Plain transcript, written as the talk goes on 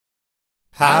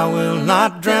I will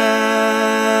not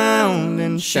drown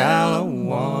in shallow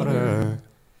water,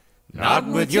 not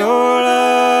with your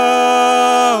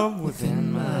love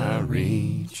within my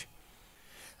reach.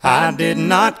 I did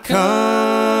not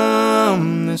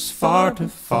come this far to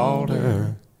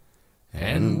falter,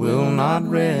 and will not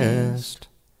rest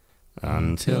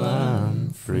until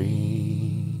I'm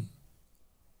free.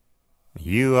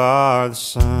 You are the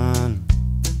sun,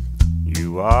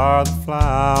 you are the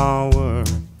flower,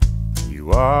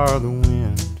 you are the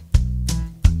wind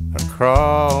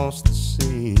across the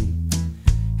sea,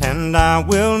 and I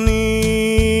will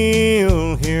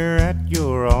kneel here at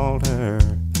your altar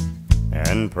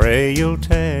and pray you'll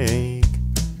take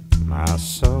my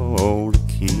soul to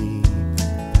keep.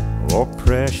 Oh,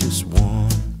 precious one,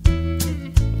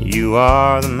 you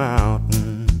are the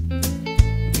mountain,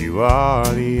 you are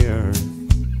the earth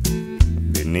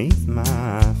beneath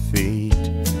my feet.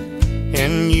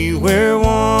 In you we're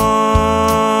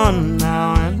one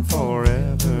now and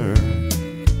forever.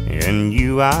 In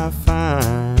you I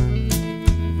find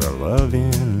the love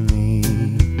in me.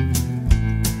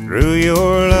 Through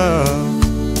your love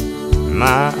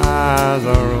my eyes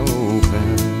are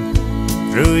open.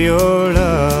 Through your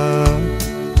love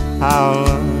I'll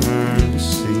learn to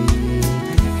see.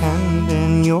 And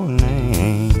in your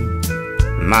name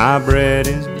my bread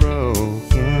is broken.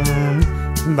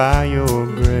 By your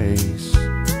grace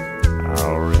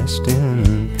I'll rest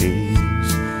in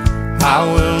peace. I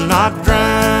will not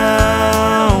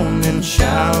drown in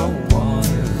shallow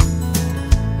water,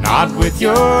 not with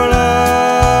your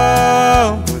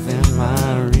love within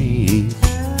my reach.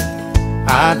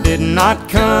 I did not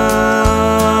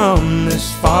come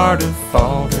this far to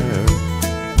falter,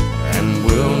 and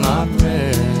will not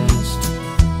rest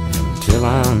until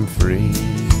I'm free.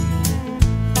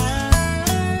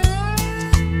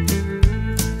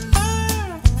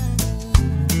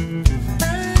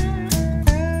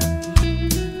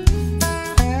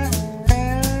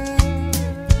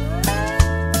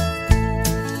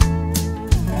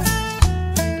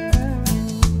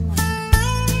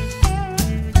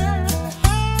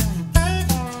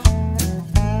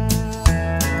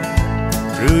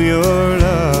 Through your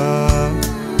love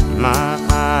my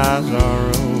eyes are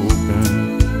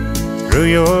open. Through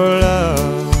your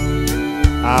love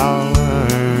I'll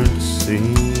learn to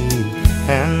see.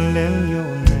 And in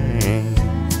your name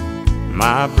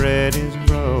my bread is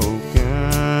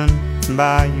broken.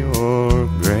 By your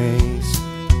grace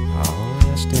I'll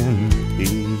rest in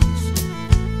peace.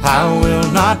 I will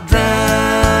not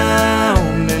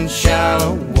drown in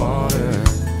shallow water,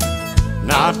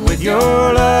 not with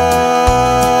your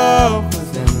love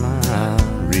within my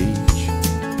reach.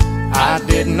 I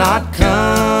did not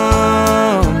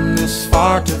come this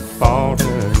far to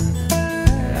falter,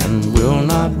 and will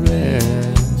not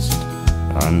rest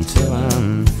until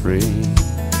I'm free.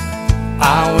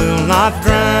 I will not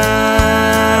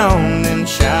drown in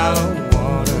shallow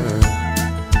water,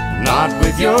 not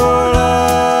with your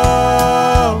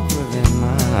love within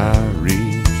my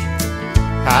reach.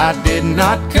 I did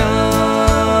not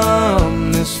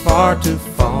come this far to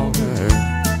falter,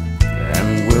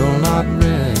 and will not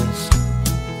rest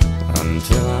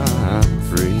until I'm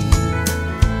free.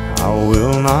 I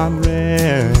will not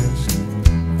rest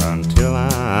until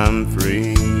I'm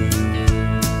free.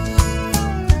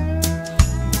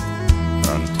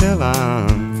 Until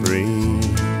I'm